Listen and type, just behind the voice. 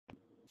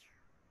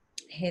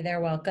Hey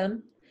there,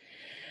 welcome.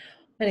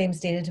 My name is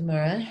Dana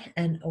Demara,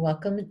 and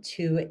welcome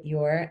to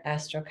your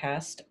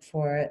Astrocast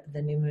for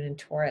the new moon in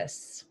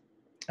Taurus.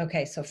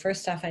 Okay, so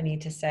first off, I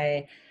need to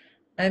say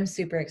I'm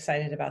super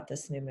excited about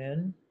this new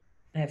moon.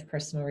 I have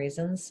personal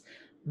reasons.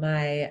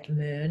 My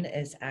moon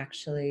is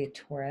actually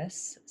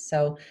Taurus,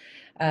 so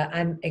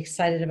I'm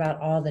excited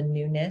about all the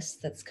newness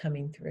that's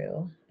coming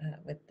through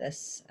with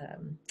this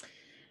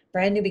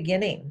brand new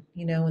beginning.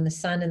 You know, when the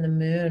sun and the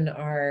moon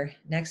are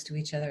next to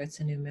each other, it's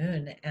a new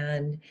moon.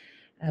 And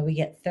we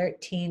get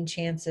 13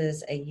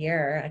 chances a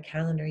year, a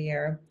calendar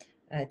year,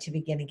 to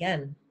begin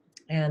again.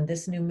 And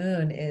this new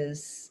moon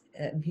is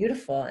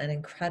beautiful and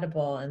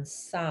incredible and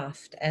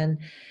soft. And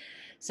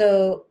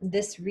so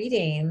this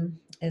reading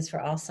is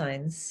for all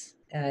signs.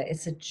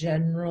 It's a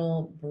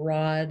general,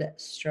 broad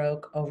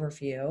stroke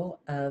overview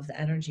of the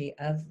energy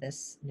of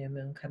this new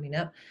moon coming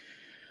up.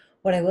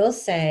 What I will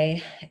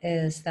say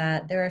is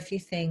that there are a few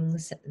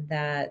things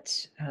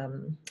that,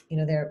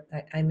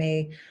 I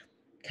may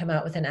come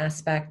out with an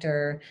aspect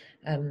or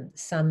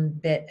some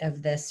bit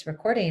of this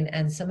recording,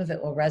 and some of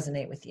it will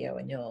resonate with you,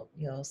 and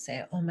you'll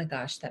say, "Oh my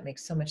gosh, that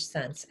makes so much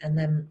sense." And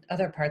then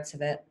other parts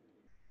of it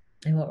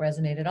won't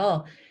resonate at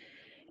all.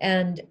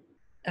 And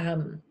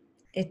um,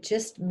 it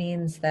just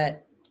means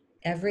that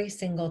every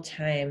single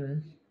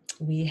time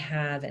we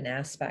have an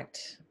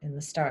aspect in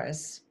the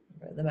stars,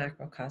 or the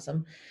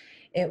macrocosm,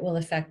 it will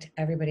affect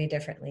everybody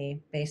differently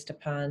based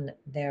upon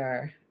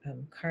their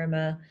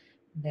karma,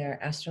 their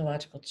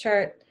astrological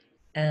chart,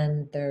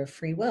 and their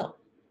free will.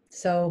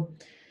 So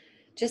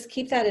just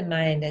keep that in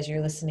mind as you're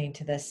listening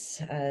to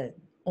this.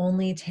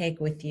 Only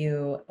take with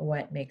you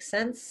what makes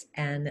sense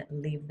and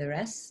leave the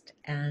rest.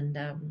 And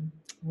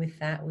with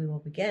that, we will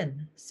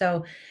begin.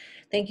 So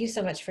thank you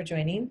so much for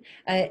joining.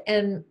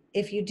 And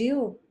if you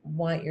do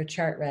want your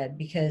chart read,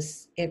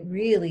 because it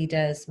really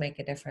does make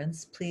a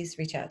difference, please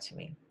reach out to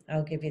me.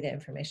 I'll give you the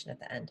information at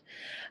the end.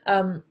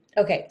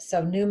 Okay,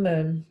 so new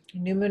moon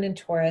in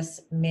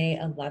Taurus, May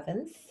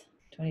 11th,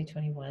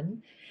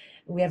 2021.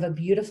 We have a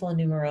beautiful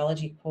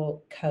numerology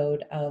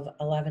code of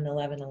 11,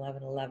 11,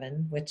 11,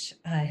 11, which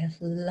I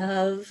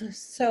love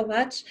so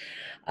much.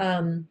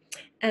 And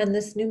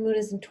this new moon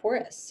is in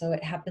Taurus. So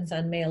it happens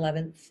on May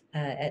 11th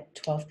at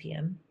 12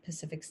 p.m.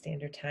 Pacific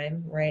Standard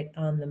Time, right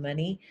on the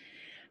money.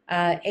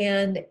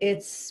 And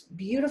it's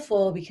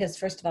beautiful because,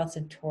 first of all, it's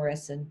in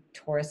Taurus, and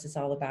Taurus is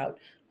all about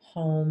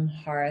home,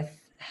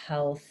 hearth,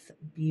 health,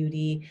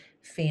 beauty,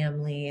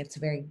 family. It's a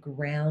very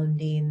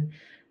grounding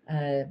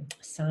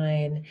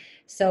sign.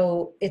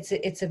 So it's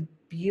a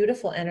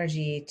beautiful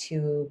energy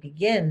to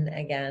begin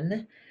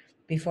again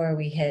before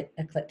we hit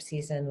eclipse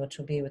season, which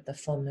will be with the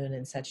full moon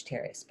in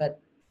Sagittarius. But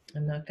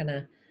I'm not going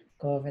to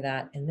go over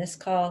that in this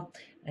call.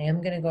 I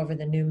am going to go over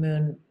the new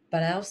moon,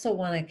 but I also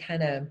want to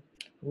kind of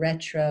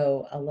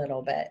retro a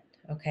little bit.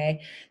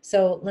 Okay,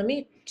 so let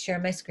me share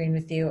my screen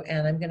with you,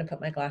 and I'm going to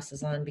put my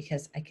glasses on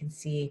because I can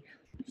see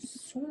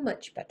so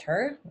much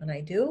better when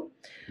I do.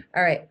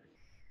 All right,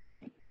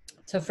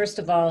 so first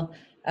of all,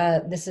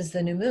 this is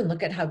the new moon.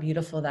 Look at how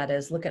beautiful that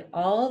is. Look at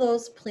all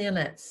those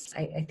planets.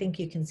 I think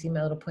you can see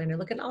my little pointer.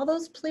 Look at all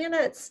those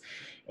planets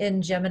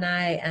in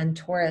Gemini and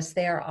Taurus.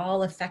 They are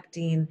all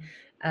affecting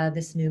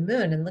this new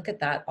moon. And look at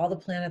that. All the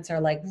planets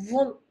are like,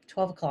 whoom,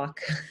 12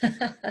 o'clock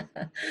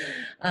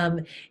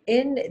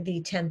in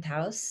the 10th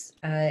house.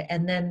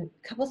 And then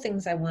a couple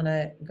things I want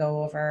to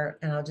go over,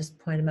 and I'll just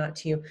point them out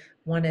to you.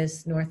 One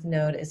is North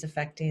Node is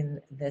affecting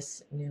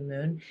this new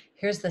moon.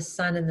 Here's the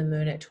sun and the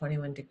moon at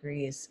 21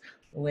 degrees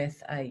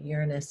with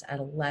Uranus at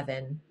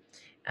 11.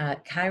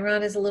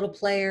 Chiron is a little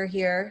player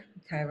here.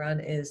 Chiron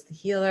is the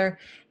healer,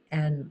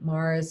 and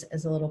Mars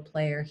is a little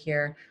player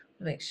here.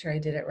 Make sure I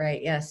did it right.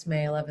 Yes,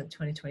 May 11th,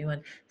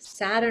 2021.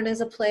 Saturn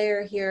is a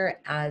player here,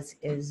 as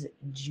is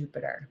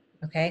Jupiter.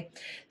 Okay,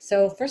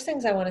 so first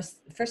thing I want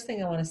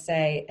to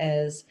say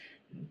is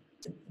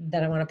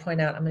that I want to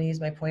point out, I'm going to use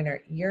my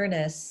pointer.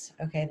 Uranus,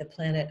 okay, the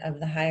planet of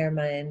the higher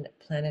mind,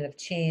 planet of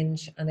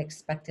change,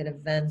 unexpected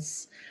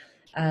events,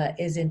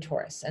 is in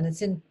Taurus, and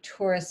it's in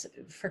Taurus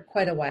for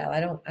quite a while. I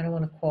don't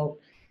want to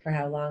quote for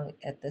how long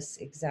at this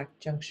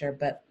exact juncture,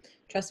 but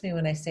trust me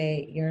when I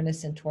say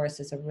Uranus in Taurus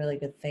is a really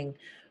good thing.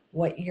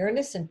 What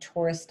Uranus in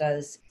Taurus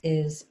does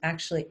is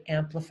actually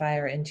amplify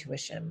our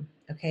intuition.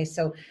 Okay,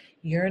 so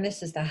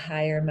Uranus is the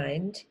higher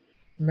mind,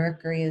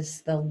 Mercury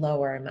is the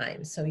lower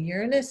mind. So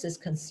Uranus is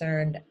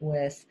concerned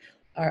with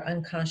our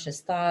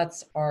unconscious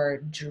thoughts, our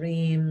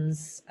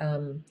dreams,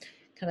 kind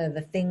of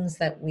the things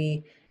that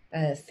we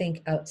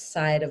think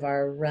outside of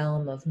our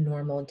realm of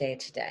normal day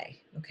to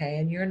day. Okay,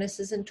 and Uranus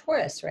is in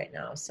Taurus right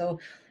now. So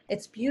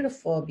it's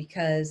beautiful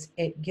because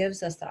it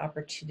gives us the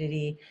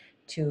opportunity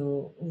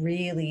to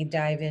really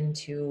dive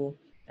into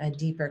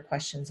deeper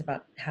questions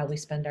about how we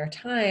spend our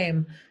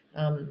time.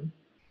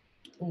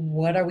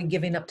 What are we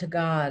giving up to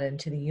God and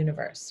to the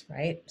universe,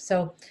 right?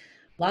 So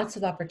lots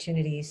of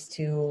opportunities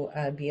to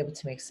be able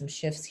to make some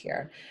shifts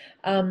here.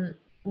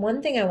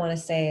 One thing I want to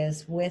say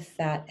is with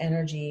that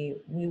energy,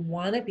 we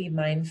want to be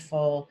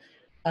mindful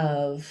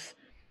of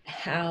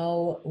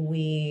how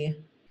we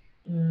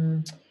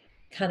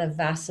kind of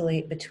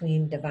vacillate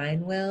between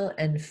divine will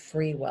and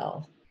free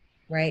will,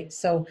 right?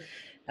 So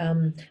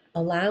um,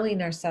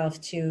 allowing ourselves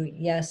to,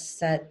 yes,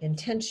 set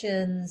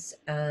intentions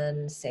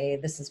and say,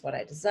 this is what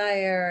I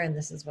desire, and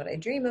this is what I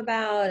dream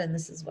about, and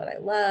this is what I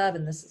love,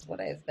 and this is what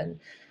I've been,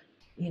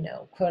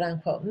 quote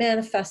unquote,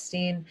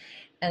 manifesting.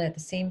 And at the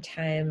same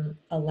time,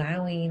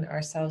 allowing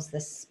ourselves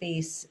this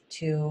space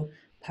to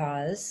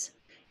pause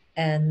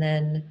and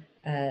then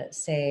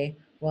say,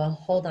 well,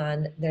 hold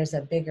on, there's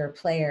a bigger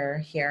player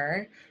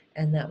here,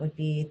 and that would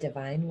be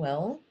divine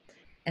will,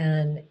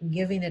 and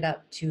giving it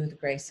up to the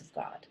grace of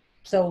God.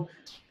 So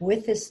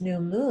with this new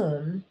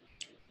moon,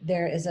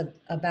 there is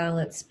a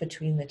balance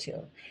between the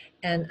two.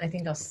 And I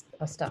think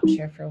I'll stop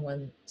share for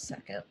 1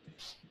 second.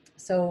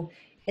 So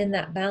in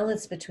that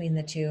balance between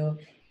the two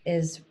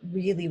is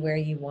really where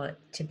you want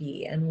to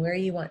be. And where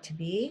you want to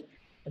be,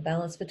 the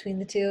balance between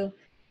the two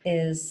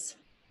is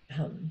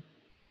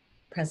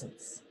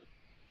presence.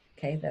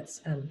 Okay,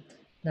 that's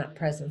not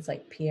presence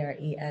like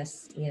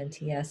Presence.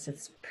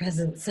 It's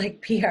presence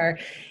like Presence.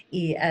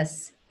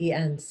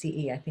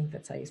 I think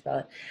that's how you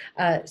spell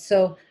it.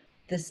 So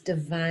this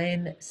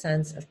divine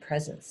sense of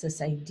presence,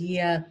 this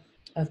idea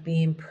of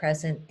being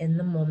present in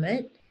the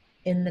moment,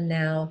 in the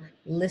now,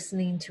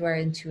 listening to our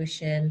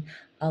intuition,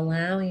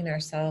 allowing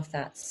ourselves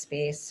that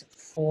space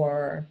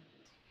for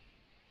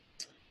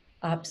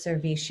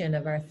observation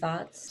of our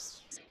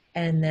thoughts,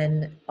 and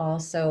then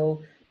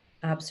also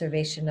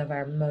observation of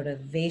our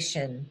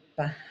motivation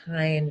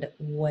behind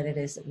what it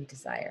is that we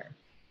desire.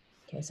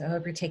 Okay, so I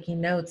hope you're taking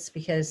notes,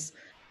 because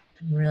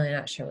I'm really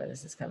not sure where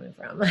this is coming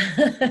from.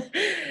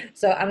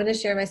 So I'm going to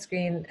share my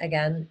screen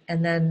again,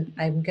 and then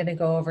I'm going to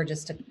go over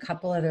just a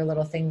couple other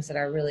little things that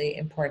are really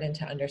important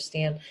to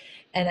understand.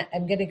 And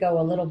I'm going to go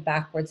a little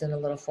backwards and a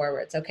little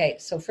forwards. Okay,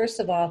 so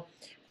first of all,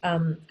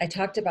 I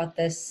talked about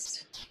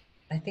this.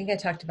 I think I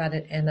talked about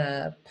it in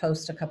a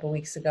post a couple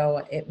weeks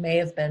ago. It may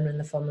have been in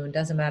the full moon,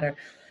 doesn't matter.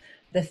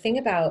 The thing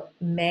about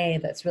May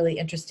that's really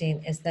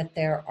interesting is that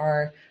there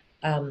are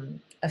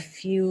a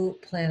few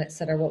planets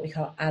that are what we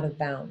call out of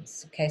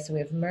bounds. Okay, so we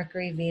have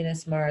Mercury,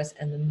 Venus, Mars,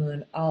 and the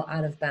moon all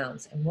out of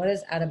bounds. And what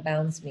does out of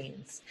bounds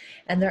means?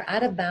 And they're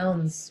out of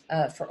bounds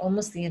for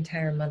almost the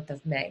entire month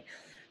of May.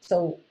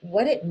 So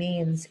what it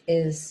means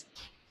is,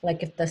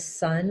 like, if the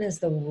sun is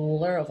the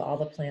ruler of all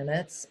the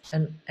planets,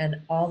 and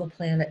all the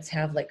planets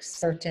have like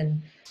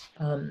certain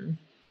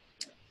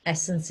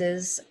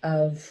essences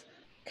of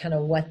kind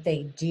of what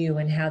they do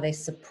and how they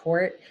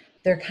support,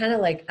 they're kind of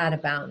like out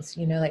of bounds.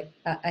 Like,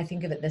 I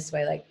think of it this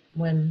way, like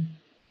when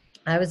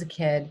I was a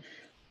kid,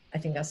 I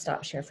think I'll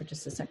stop share for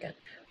just a second.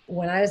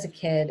 When I was a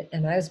kid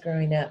and I was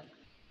growing up,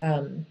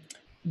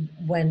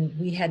 when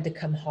we had to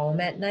come home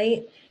at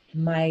night,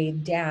 my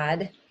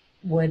dad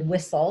would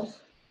whistle,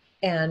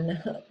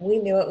 and we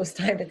knew it was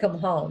time to come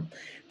home.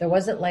 There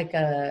wasn't like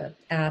a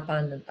app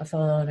on a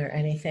phone or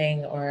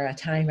anything, or a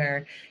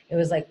timer. It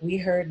was like we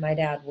heard my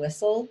dad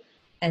whistle,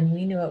 and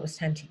we knew it was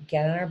time to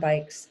get on our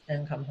bikes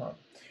and come home.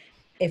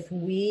 If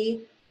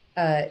we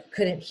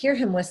couldn't hear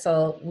him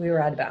whistle, we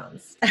were out of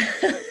bounds.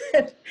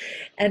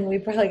 And we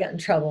probably got in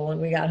trouble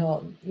when we got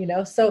home,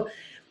 So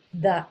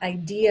the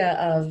idea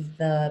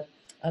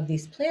of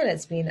these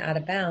planets being out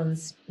of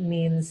bounds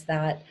means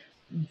that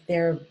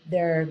they're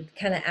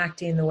kind of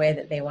acting the way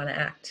that they want to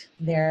act.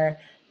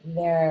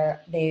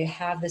 They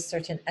have this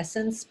certain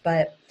essence,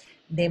 but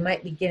they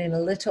might be getting a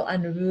little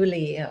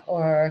unruly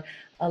or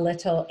a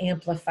little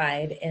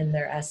amplified in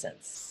their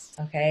essence.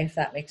 Okay, if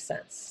that makes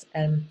sense.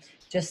 And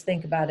just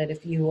think about it.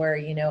 If you were,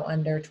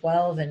 under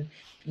 12 and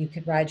you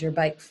could ride your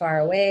bike far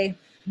away,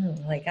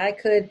 like I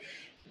could,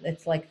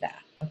 it's like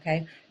that.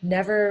 Okay,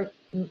 never,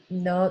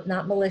 no,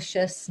 not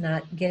malicious,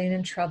 not getting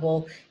in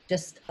trouble,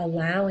 just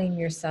allowing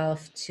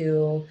yourself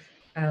to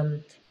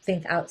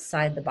think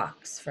outside the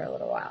box for a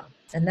little while.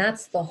 And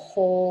that's the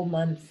whole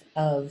month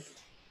of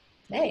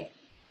May.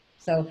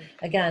 So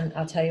again,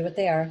 I'll tell you what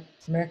they are: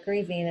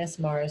 Mercury, Venus,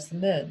 Mars, the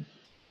moon.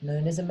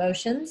 Moon is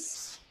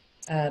emotions.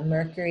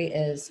 Mercury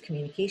is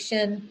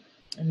communication.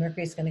 And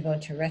Mercury is going to go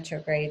into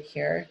retrograde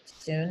here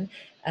soon.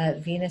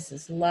 Venus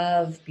is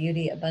love,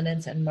 beauty,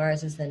 abundance, and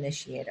Mars is the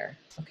initiator.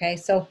 Okay,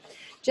 so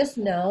just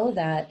know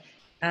that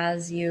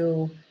as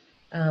you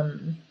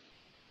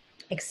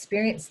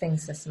experience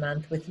things this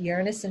month with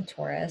Uranus and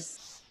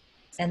Taurus,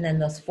 and then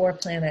those 4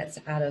 planets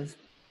out of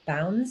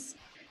bounds,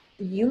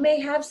 you may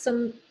have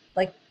some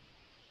like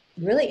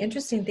really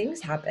interesting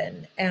things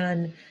happen,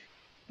 and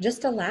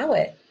just allow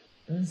it.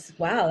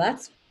 Wow,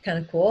 that's kind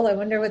of cool. I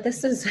wonder what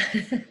this is.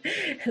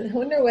 I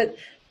wonder what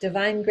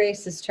divine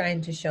grace is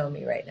trying to show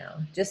me right now.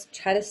 Just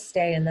try to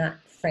stay in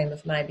that frame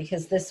of mind,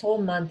 because this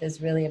whole month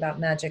is really about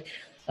magic.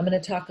 I'm going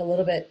to talk a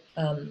little bit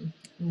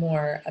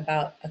more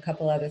about a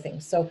couple other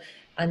things. So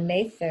on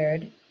May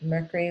 3rd,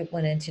 Mercury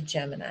went into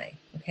Gemini.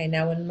 Okay,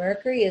 now when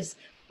Mercury is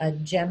a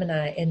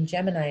Gemini, in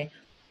Gemini,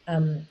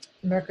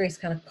 Mercury is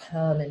kind of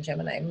calm in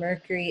Gemini.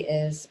 Mercury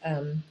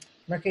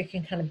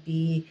can kind of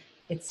be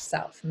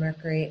itself.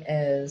 Mercury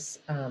is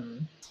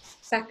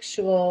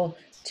factual,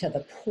 to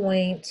the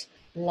point,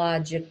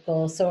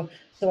 logical. So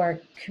So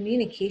our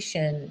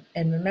communication,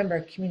 and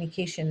remember,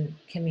 communication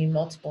can mean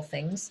multiple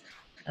things.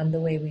 The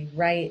way we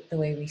write, the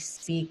way we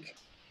speak,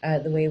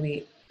 the way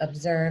we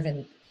observe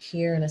and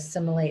hear and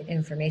assimilate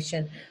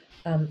information,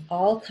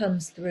 all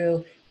comes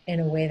through in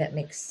a way that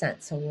makes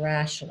sense, so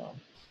rational,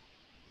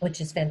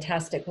 which is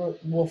fantastic.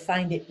 We'll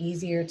find it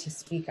easier to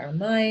speak our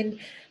mind,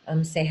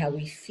 say how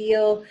we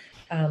feel.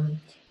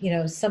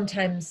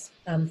 Sometimes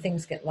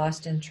things get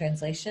lost in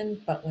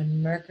translation, but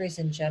when Mercury's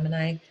in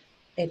Gemini,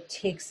 it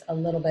takes a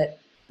little bit,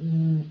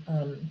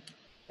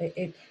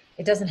 it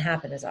doesn't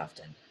happen as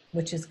often,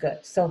 which is good.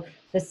 So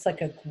this is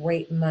like a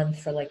great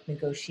month for like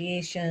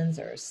negotiations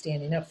or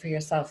standing up for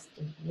yourself,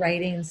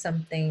 writing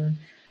something,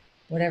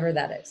 whatever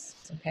that is,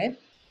 okay?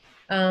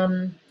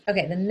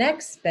 Okay, the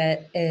next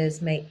bit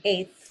is May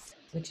 8th,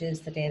 which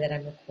is the day that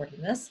I'm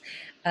recording this.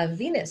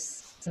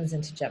 Venus comes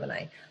into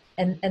Gemini.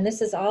 And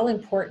this is all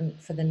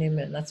important for the new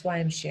moon. That's why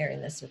I'm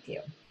sharing this with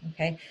you.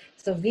 Okay,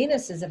 so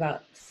Venus is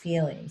about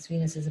feelings,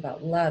 Venus is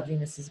about love,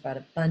 Venus is about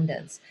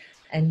abundance,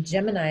 and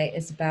Gemini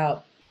is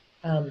about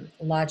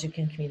logic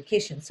and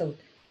communication. So,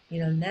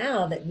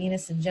 now that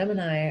Venus and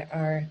Gemini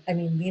are,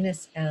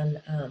 Venus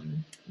and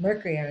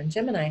Mercury are in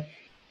Gemini,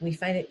 we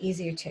find it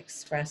easier to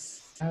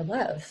express our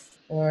love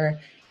or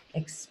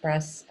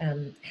express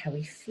how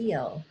we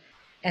feel.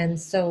 And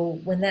so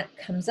when that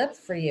comes up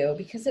for you,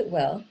 because it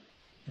will,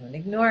 don't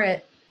ignore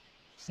it.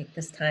 Take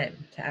this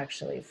time to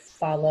actually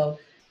follow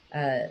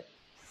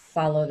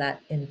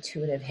that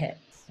intuitive hit.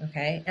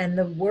 Okay. And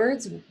the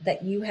words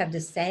that you have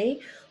to say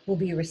will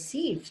be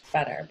received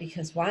better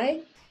because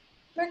why?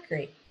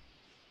 Mercury.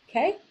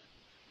 Okay.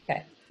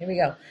 Okay. Here we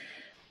go.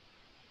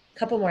 A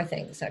couple more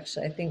things,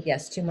 actually. I think,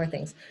 yes, two more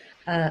things.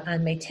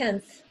 On May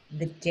 10th,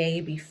 the day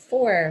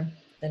before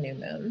the new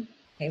moon,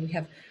 okay, we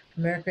have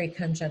Mercury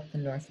conjunct the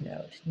North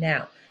Node.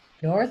 Now,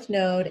 North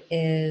Node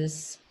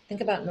is,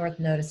 think about North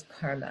Node as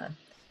karma,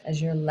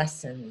 as your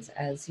lessons,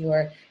 as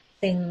your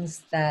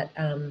things that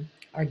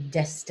are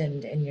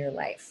destined in your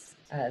life,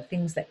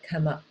 things that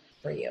come up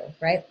for you,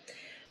 right?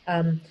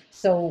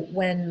 So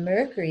when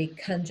Mercury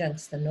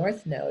conjuncts the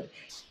North Node,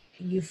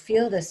 you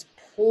feel this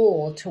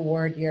pull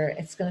toward your,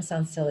 it's going to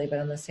sound silly, but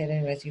I'm going to say it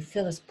anyways. You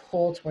feel this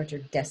pull towards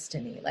your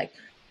destiny, like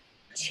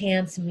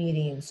chance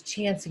meetings,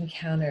 chance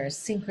encounters,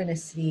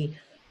 synchronicity,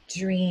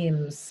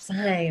 dreams,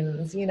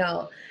 signs,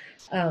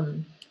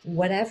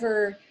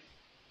 whatever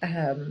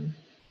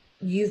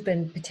you've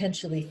been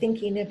potentially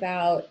thinking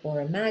about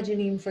or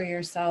imagining for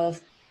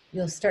yourself,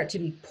 you'll start to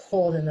be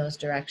pulled in those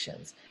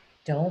directions.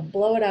 Don't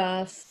blow it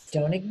off.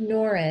 Don't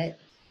ignore it,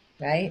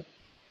 right?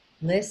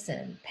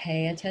 Listen,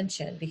 pay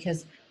attention,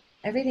 because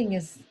everything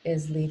is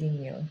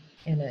leading you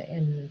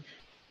in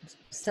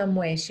some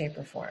way, shape,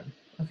 or form.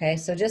 Okay,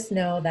 so just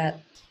know that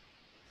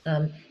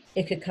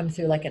it could come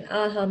through like an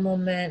aha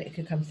moment. It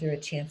could come through a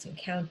chance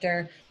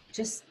encounter.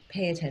 Just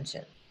pay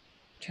attention.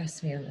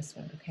 Trust me on this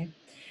one, okay?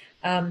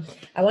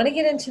 I want to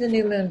get into the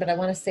new moon, but I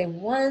want to say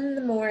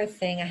one more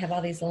thing. I have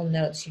all these little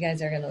notes. You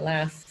guys are going to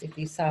laugh. If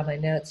you saw my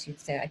notes, you'd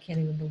say, I can't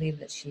even believe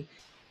that she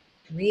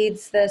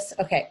reads this.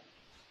 Okay.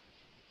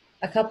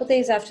 A couple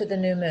days after the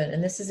new moon,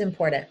 and this is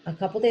important, a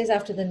couple days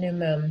after the new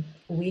moon,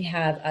 we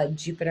have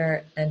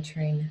Jupiter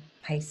entering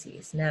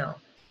Pisces. Now,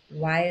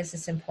 why is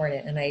this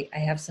important? And I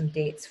have some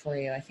dates for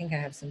you. I think I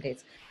have some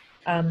dates.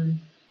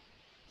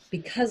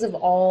 Because of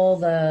all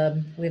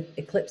we have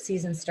eclipse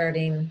season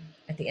starting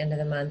at the end of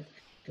the month,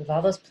 with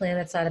all those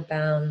planets out of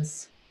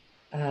bounds,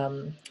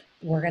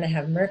 we're going to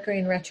have Mercury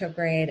in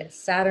retrograde,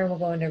 Saturn will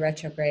go into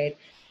retrograde,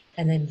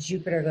 and then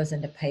Jupiter goes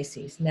into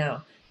Pisces.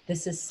 Now,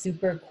 this is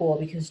super cool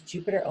because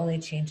Jupiter only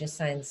changes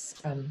signs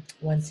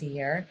once a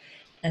year.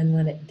 And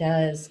when it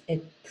does,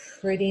 it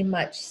pretty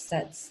much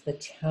sets the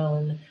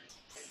tone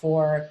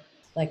for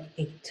like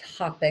a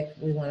topic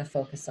we want to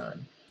focus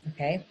on.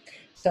 Okay.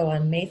 So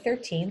on May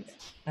 13th,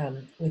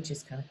 which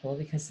is kind of cool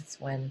because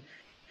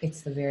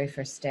it's the very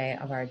first day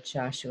of our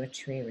Joshua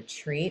Tree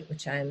retreat,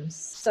 which I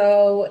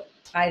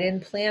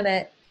didn't plan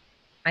it.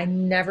 I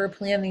never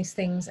plan these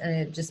things, and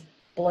it just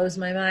blows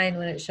my mind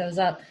when it shows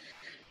up.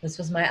 This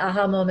was my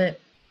aha moment.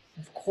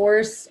 Of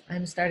course,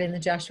 I'm starting the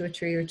Joshua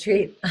Tree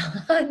retreat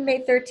on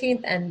May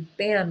 13th, and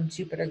bam,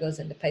 Jupiter goes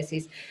into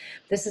Pisces.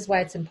 This is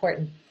why it's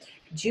important.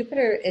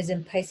 Jupiter is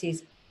in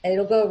Pisces.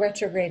 It'll go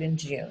retrograde in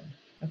June.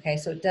 Okay,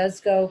 so it does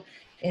go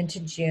into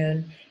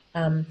June,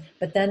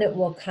 but then it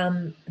will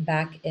come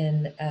back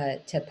in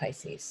to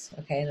Pisces.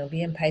 Okay, and it'll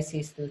be in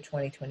Pisces through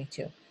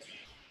 2022.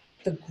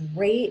 The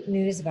great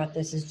news about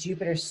this is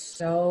Jupiter's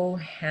so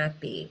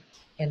happy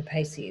in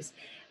Pisces.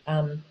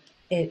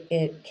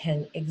 It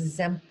can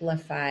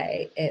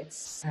exemplify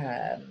its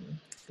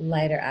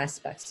lighter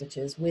aspects, such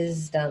as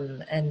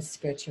wisdom and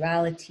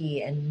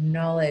spirituality and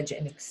knowledge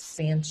and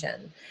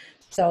expansion.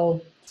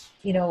 So,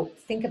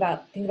 think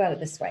about it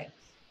this way.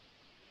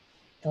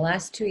 The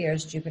last 2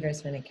 years, Jupiter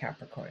has been in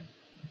Capricorn,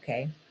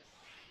 okay,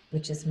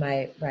 which is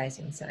my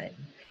rising sign.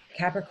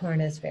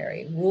 Capricorn is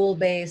very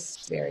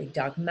rule-based, very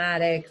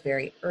dogmatic,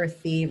 very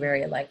earthy,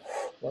 very like,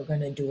 we're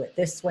going to do it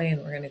this way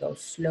and we're going to go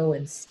slow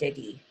and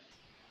steady,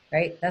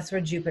 right? That's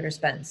where Jupiter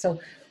spends. So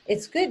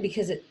it's good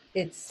because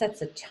it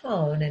sets a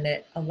tone and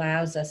it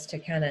allows us to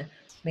kind of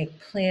make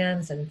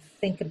plans and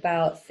think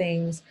about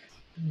things.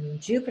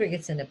 Jupiter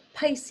gets into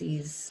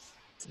Pisces,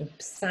 the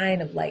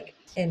sign of like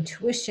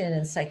intuition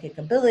and psychic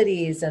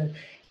abilities, and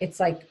it's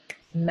like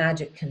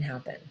magic can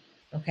happen.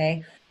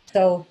 Okay,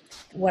 so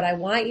what I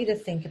want you to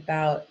think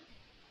about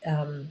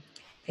um,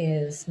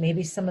 is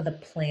maybe some of the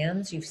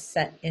plans you've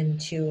set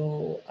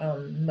into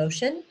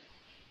motion,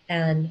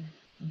 and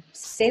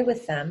stay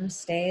with them,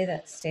 stay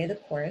the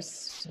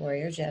course,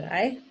 warrior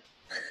Jedi.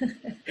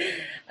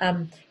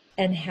 um,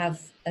 and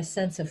have a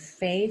sense of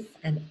faith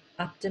and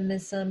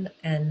optimism,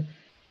 and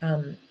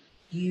um,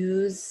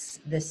 use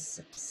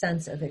this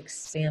sense of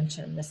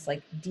expansion, this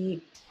like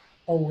deep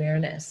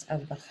awareness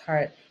of the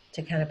heart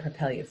to kind of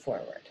propel you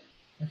forward.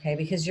 Okay,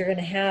 because you're going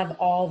to have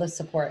all the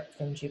support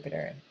from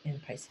Jupiter in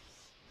Pisces.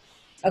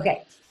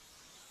 Okay,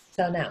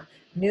 so now,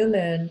 new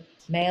moon,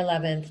 May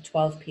 11th,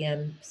 12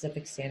 p.m.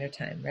 Pacific Standard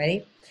Time.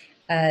 Ready?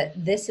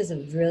 This is a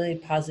really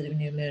positive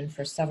new moon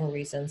for several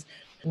reasons.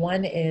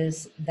 One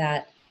is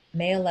that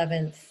May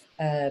 11th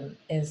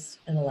is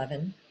an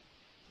 11,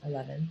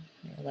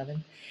 May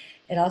 11.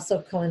 It also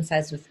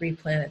coincides with 3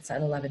 planets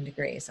at 11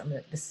 degrees.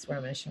 This is where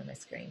I'm going to show my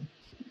screen.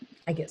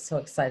 I get so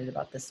excited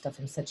about this stuff.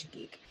 I'm such a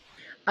geek.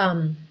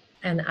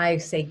 And I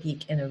say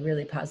geek in a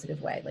really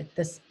positive way. Like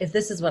this, if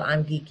this is what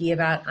I'm geeky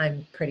about,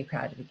 I'm pretty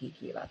proud to be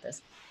geeky about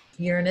this.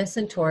 Uranus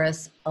and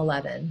Taurus,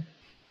 11.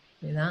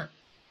 See that?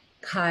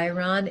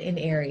 Chiron in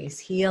Aries,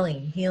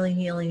 healing,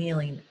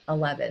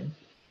 11.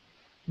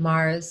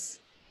 Mars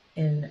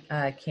in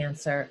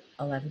Cancer,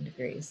 11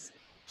 degrees.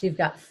 So you've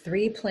got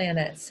 3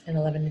 planets in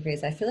 11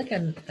 degrees. I feel like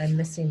I'm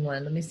missing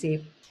one. Let me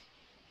see.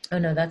 Oh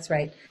no, that's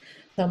right.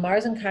 So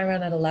Mars and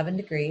Chiron at 11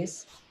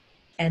 degrees.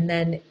 And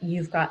then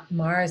you've got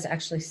Mars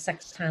actually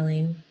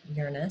sextiling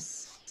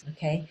Uranus,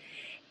 okay?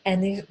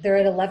 And they're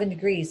at 11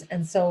 degrees.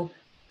 And so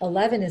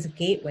 11 is a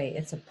gateway,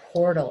 it's a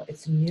portal,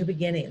 it's new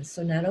beginnings.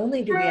 So not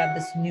only do we have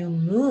this new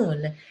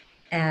moon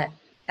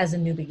as a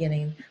new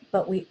beginning,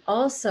 but we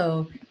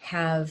also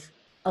have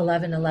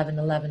 11, 11,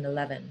 11,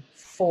 11,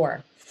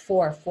 4,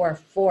 4, 4,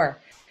 4,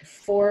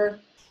 4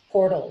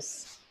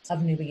 portals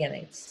of new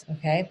beginnings,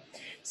 okay?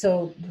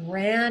 So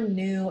brand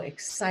new,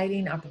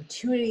 exciting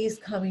opportunities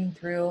coming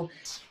through.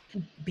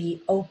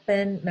 Be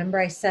open. Remember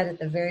I said at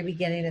the very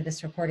beginning of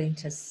this recording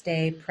to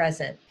stay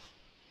present.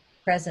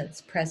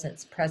 Presence,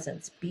 presence,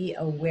 presence. Be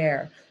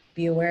aware.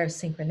 Be aware of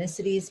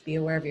synchronicities. Be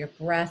aware of your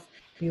breath.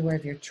 Be aware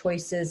of your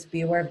choices.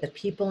 Be aware of the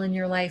people in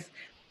your life.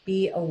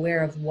 Be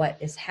aware of what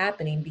is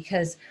happening,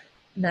 because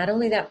not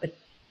only that, but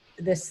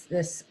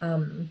there's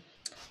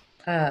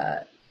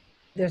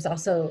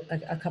also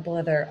a couple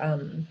other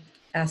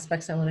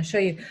aspects I want to show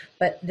you.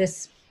 But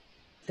this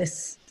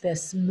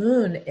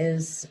moon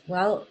is,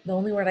 well, the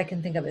only word I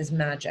can think of is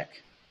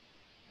magic,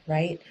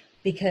 right?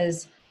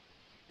 Because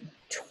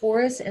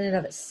Taurus in and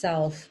of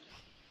itself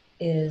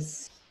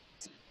is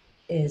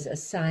a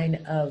sign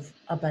of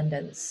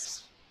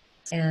abundance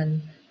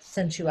and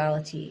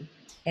sensuality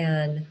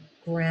and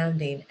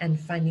grounding and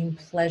finding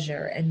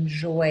pleasure and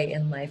joy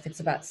in life.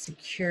 It's about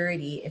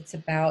security. It's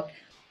about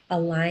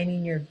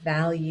aligning your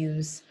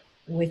values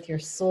with your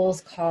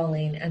soul's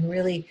calling and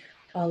really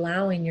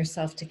allowing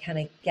yourself to kind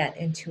of get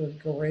into a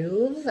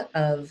groove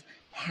of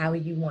how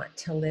you want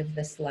to live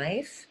this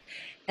life.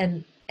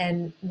 And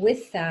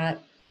with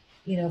that,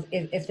 you know,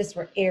 if this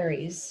were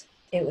Aries,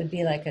 it would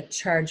be like a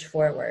charge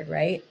forward,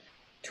 right?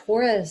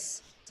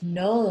 Taurus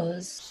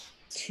knows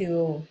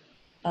to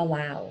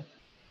allow.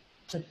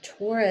 So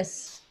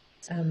Taurus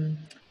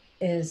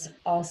is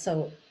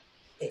also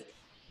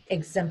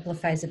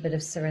exemplifies a bit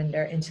of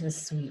surrender into the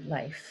sweet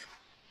life.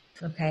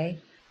 Okay,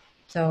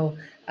 so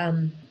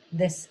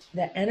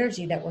the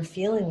energy that we're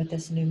feeling with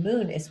this new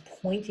moon is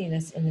pointing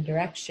us in the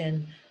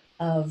direction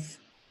of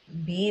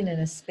being in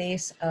a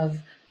space of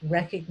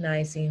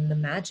recognizing the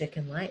magic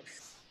in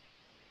life.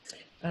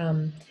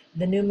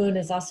 The new moon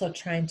is also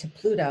trying to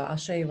Pluto. I'll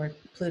show you where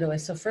Pluto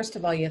is. So first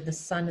of all, you have the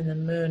sun and the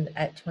moon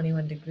at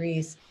 21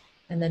 degrees.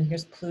 And then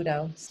here's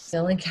Pluto,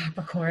 still in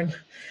Capricorn.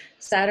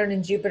 Saturn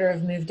and Jupiter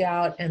have moved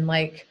out, and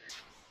like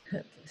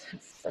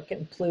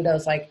freaking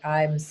Pluto's like,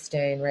 I'm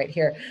staying right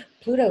here.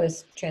 Pluto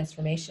is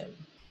transformation.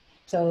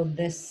 So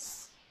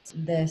this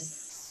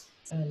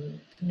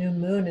new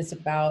moon is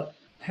about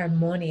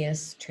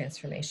harmonious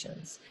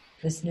transformations.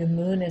 This new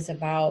moon is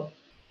about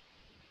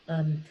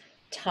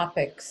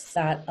topics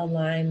that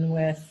align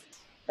with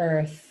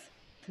earth,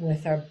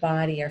 with our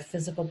body, our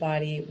physical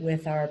body,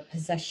 with our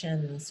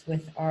possessions,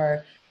 with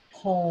our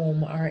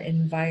home, our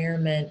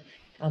environment,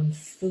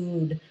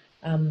 food,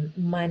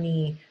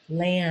 money,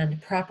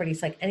 land,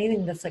 properties, like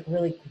anything that's like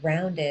really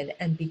grounded.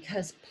 And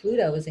because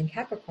Pluto is in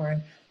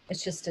Capricorn,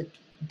 it's just a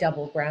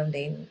double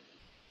grounding.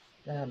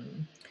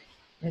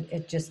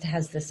 It just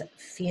has this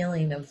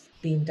feeling of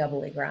being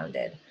doubly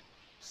grounded,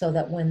 so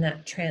that when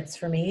that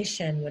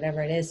transformation,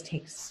 whatever it is,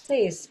 takes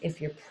place, if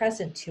you're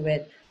present to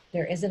it,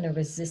 there isn't a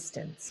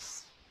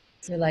resistance.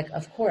 You're like,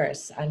 of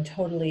course, I'm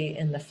totally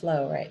in the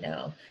flow right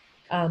now.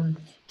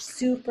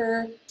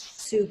 Super,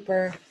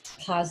 super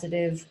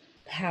positive,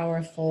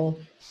 powerful,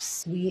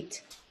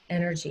 sweet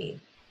energy.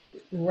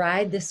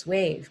 Ride this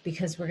wave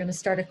because we're going to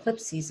start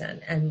eclipse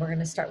season and we're going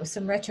to start with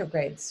some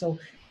retrogrades. So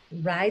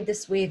ride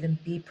this wave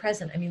and be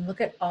present. I mean, look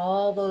at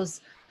all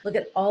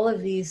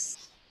of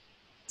these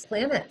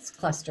planets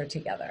clustered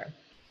together.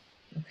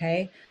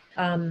 Okay.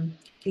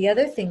 The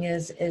other thing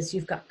is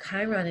you've got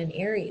Chiron in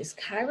Aries.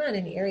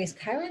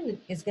 Chiron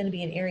is going to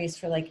be in Aries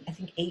for like, I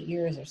think 8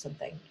 years or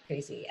something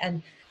crazy.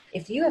 And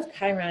if you have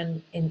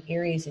Chiron in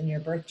Aries in your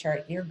birth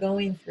chart, you're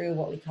going through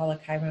what we call a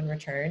Chiron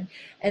return.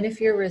 And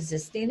if you're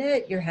resisting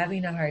it, you're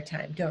having a hard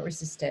time. Don't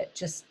resist it.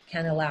 Just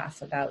kind of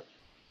laugh about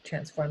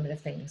transformative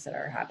things that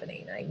are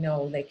happening. I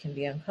know they can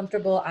be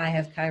uncomfortable. I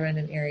have Chiron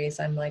in Aries.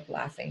 I'm like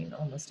laughing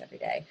almost every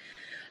day.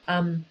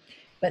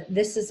 But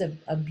this is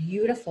a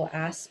beautiful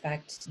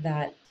aspect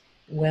that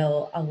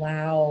will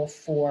allow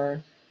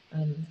for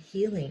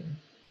healing,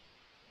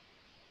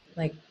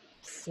 like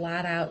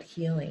flat out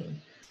healing.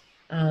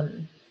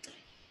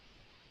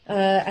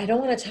 I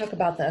don't want to talk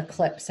about the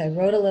eclipse. I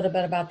wrote a little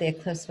bit about the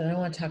eclipse, but I don't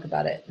want to talk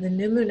about it. The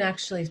new moon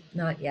actually,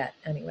 not yet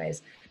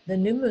anyways. The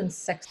new moon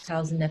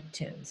sextiles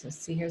Neptune. So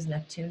see, here's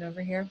Neptune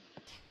over here.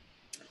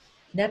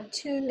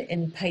 Neptune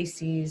in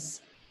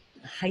Pisces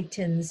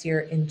heightens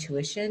your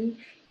intuition,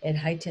 it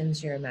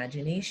heightens your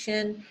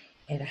imagination,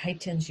 it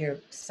heightens your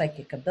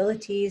psychic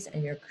abilities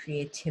and your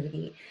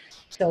creativity.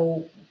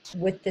 So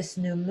with this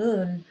new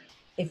moon,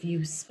 if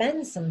you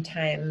spend some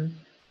time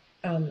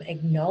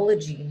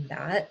acknowledging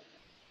that,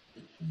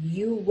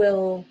 you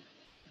will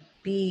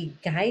be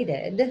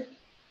guided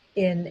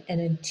in an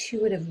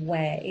intuitive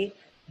way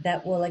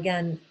that will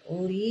again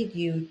lead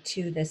you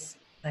to this.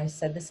 I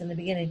said this in the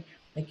beginning,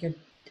 like you're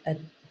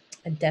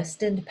a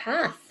destined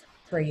path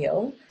for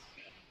you.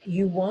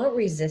 You won't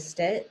resist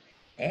it,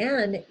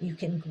 and you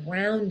can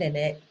ground in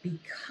it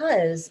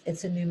because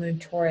it's a new moon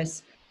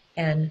Taurus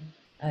and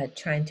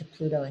trine to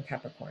Pluto and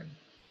Capricorn.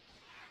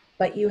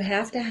 But you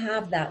have to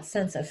have that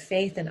sense of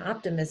faith and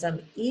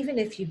optimism, even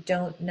if you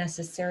don't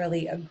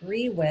necessarily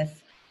agree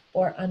with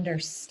or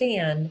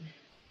understand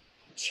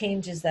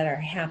changes that are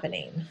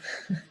happening.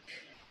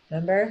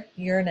 Remember,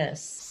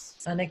 Uranus,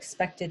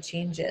 unexpected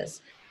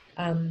changes.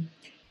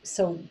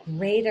 So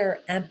greater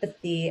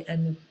empathy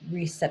and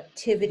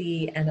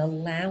receptivity and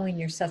allowing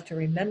yourself to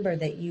remember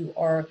that you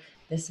are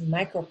this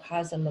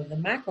microcosm of the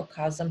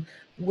macrocosm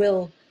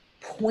will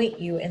point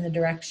you in the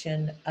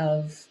direction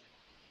of,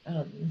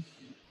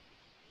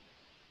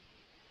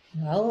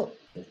 well,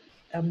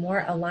 a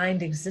more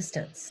aligned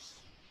existence.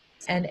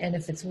 And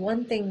if it's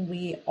one thing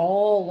we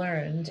all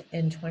learned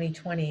in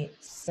 2020,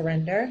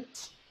 surrender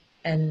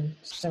and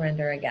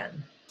surrender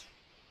again.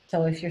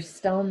 So if you're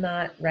still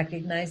not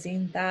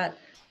recognizing that,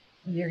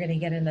 you're going to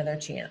get another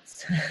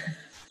chance.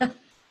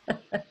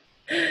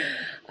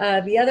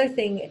 The other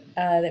thing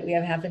that we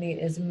have happening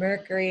is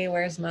Mercury.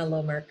 Where's my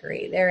little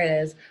Mercury? There it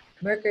is.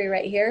 Mercury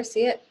right here.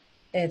 See it?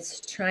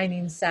 It's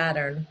trining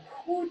Saturn.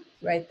 Whoo,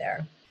 right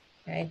there.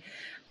 Okay.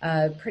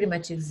 Pretty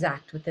much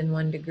exact within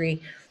 1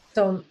 degree.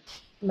 So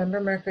remember,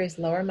 Mercury's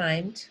lower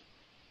mind,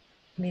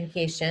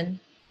 communication,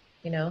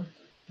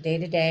 day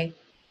to day.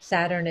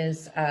 Saturn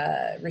is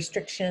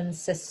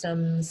restrictions,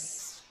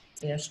 systems,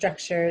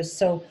 structures.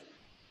 So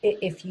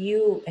if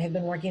you have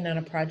been working on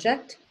a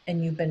project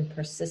and you've been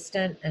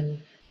persistent and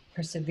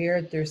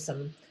persevered through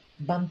some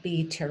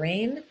bumpy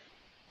terrain,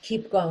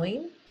 keep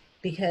going,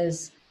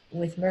 because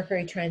with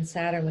Mercury trine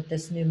Saturn with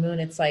this new moon,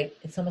 it's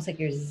almost like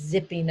you're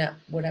zipping up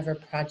whatever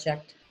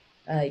project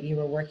you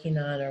were working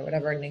on, or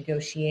whatever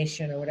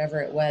negotiation or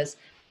whatever it was,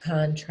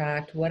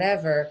 contract,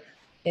 whatever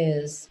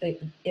is,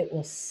 it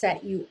will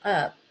set you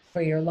up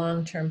for your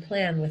long-term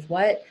plan with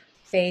what?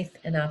 Faith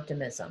and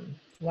optimism.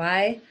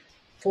 Why?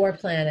 4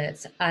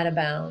 planets out of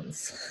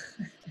bounds.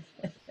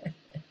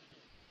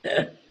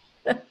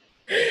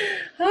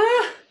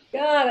 Ah,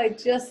 God, I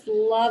just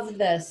love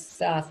this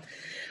stuff.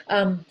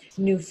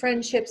 New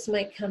friendships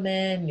might come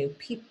in, new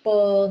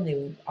people,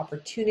 new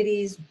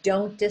opportunities.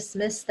 Don't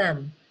dismiss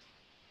them.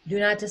 Do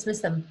not dismiss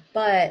them,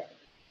 but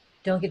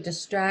don't get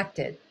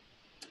distracted.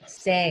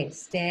 Stay,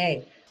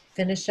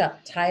 finish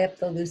up, tie up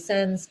the loose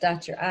ends,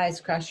 dot your I's,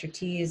 cross your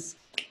T's.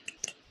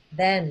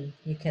 Then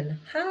you can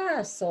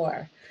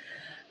soar.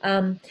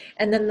 And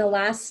then the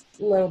last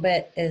little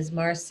bit is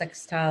Mars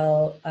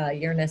sextile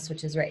Uranus,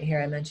 which is right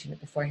here. I mentioned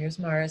it before. Here's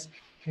Mars,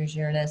 here's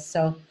Uranus.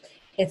 So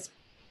it's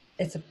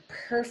a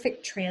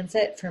perfect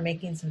transit for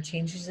making some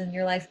changes in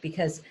your life,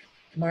 because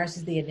Mars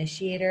is the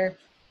initiator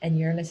and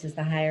Uranus is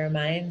the higher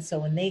mind. So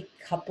when they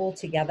couple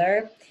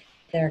together,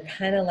 they're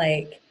kind of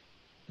like,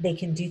 they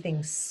can do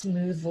things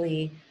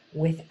smoothly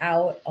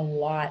without a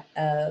lot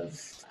of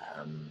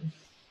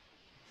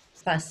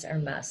fuss or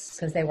muss,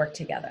 because they work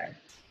together.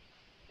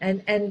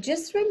 And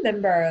just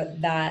remember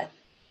that,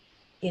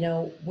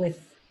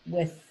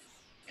 with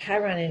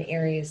Chiron and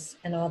Aries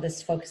and all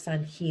this focus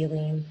on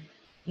healing,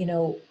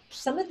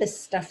 some of the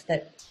stuff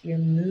that you're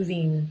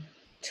moving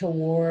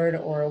toward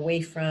or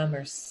away from,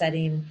 or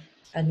setting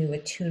a new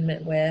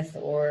attunement with,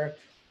 or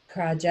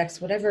projects,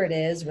 whatever it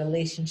is,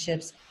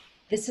 relationships,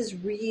 this is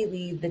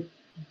really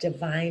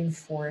divine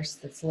force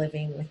that's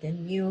living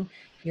within you,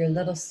 your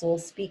little soul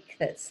speak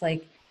that's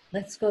like,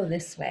 let's go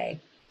this way.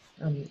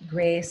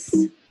 Grace,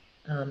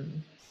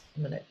 I'm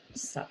going to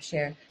stop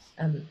share.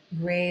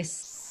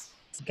 Grace,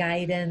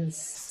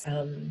 guidance,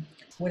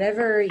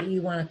 whatever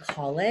you want to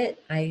call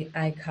it.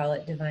 I call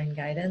it divine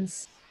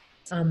guidance.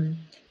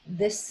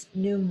 This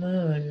new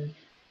moon,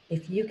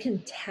 if you can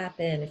tap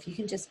in, if you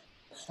can just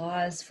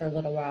pause for a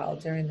little while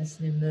during this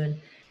new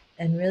moon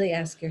and really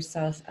ask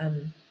yourself,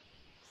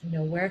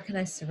 where can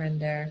I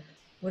surrender?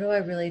 What do I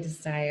really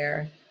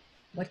desire?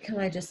 What can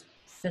I just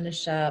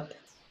finish up?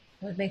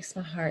 What makes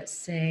my heart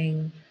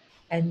sing?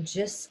 And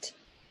just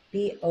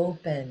be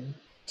open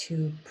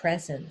to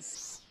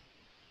presence,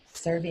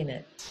 serving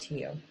it to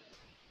you.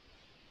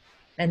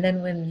 And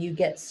then when you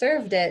get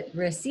served it,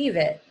 receive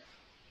it.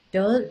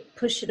 Don't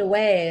push it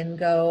away and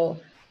go,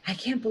 I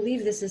can't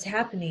believe this is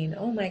happening.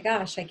 Oh my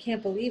gosh, I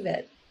can't believe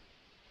it.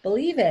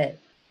 Believe it.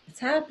 It's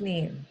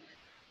happening.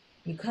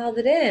 You called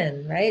it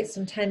in, right?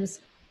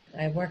 Sometimes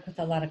I work with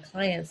a lot of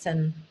clients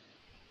and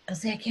I'll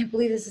say, I can't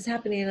believe this is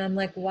happening. And I'm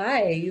like,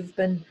 why?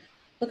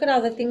 Look at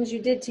all the things you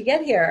did to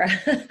get here.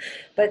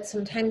 But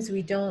sometimes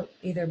we don't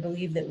either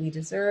believe that we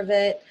deserve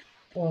it,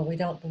 or we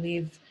don't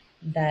believe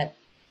that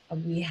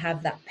we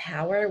have that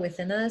power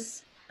within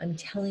us. I'm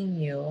telling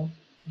you,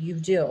 you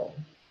do.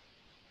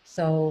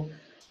 So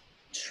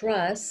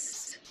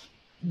trust,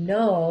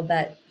 know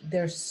that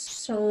there's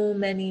so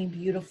many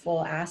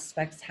beautiful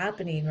aspects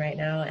happening right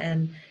now,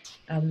 and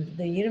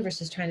the universe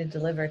is trying to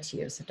deliver to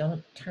you. So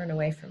don't turn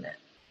away from it.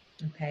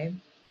 Okay.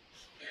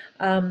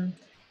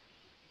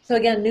 So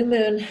again, new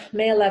moon,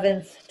 May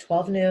 11th,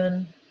 12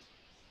 noon.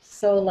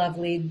 So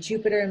lovely.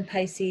 Jupiter in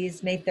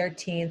Pisces, May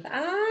 13th.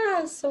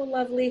 Ah, so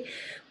lovely.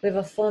 We have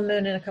a full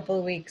moon in a couple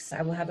of weeks.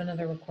 I will have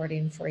another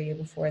recording for you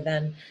before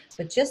then.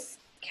 But just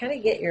kind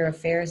of get your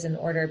affairs in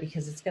order,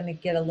 because it's going to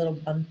get a little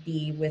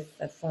bumpy with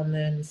the full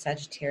moon,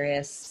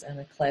 Sagittarius, and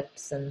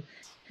eclipse, and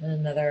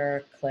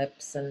another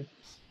eclipse. And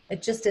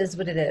it just is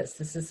what it is.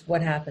 This is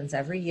what happens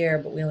every year,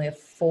 but we only have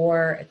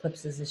 4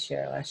 eclipses this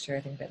year. Last year, I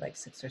think we had like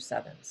 6 or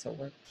 7. So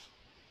we're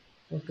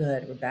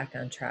good. We're back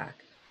on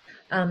track.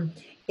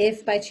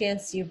 If by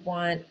chance you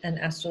want an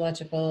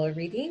astrological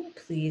reading,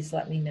 please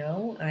let me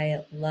know.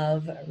 I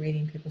love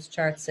reading people's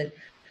charts. It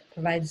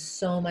provides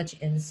so much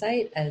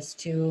insight as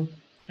to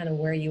kind of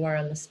where you are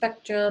on the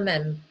spectrum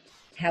and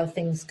how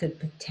things could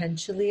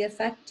potentially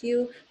affect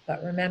you.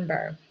 But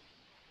remember,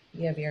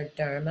 you have your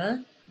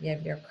dharma, you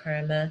have your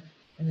karma,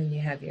 and then you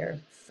have your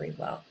free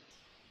will.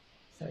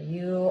 So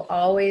you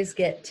always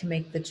get to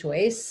make the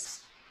choice.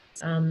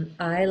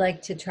 I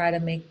like to try to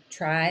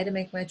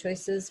make my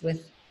choices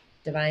with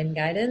divine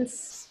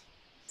guidance.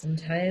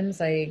 Sometimes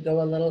I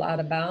go a little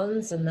out of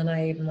bounds, and then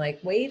I'm like,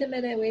 wait a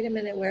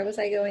minute, where was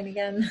I going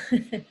again?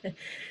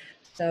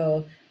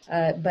 So,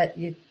 but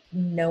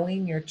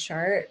knowing your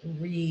chart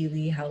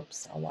really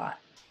helps a lot.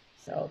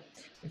 So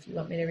if you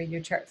want me to read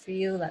your chart for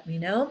you, let me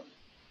know.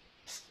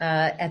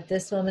 At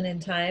this moment in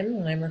time,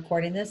 when I'm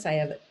recording this, I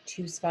have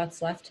 2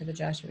 spots left to the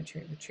Joshua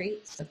Tree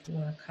Retreat. So if you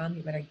want to come,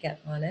 you better get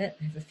on it.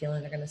 I have a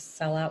feeling they're going to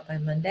sell out by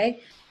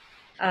Monday.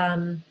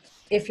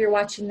 If you're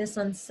watching this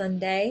on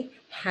Sunday,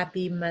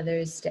 happy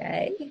Mother's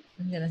Day.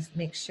 I'm going to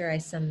make sure I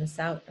send this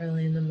out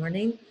early in the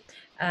morning.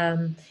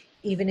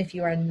 Even if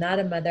you are not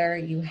a mother,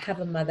 you have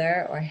a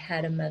mother or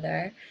had a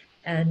mother.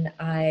 And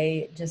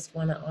I just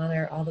want to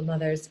honor all the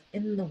mothers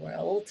in the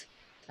world.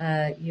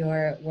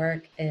 Your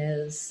work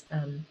is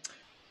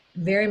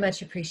very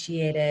much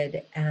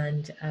appreciated,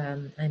 and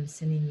I'm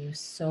sending you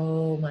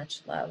so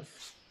much love.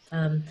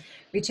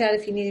 Reach out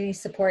if you need any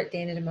support,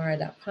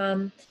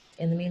 danadamara.com.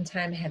 In the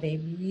meantime, have a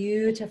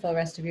beautiful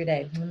rest of your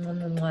day. Mwah,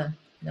 mwah, mwah.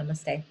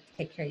 Namaste.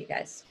 Take care, you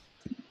guys.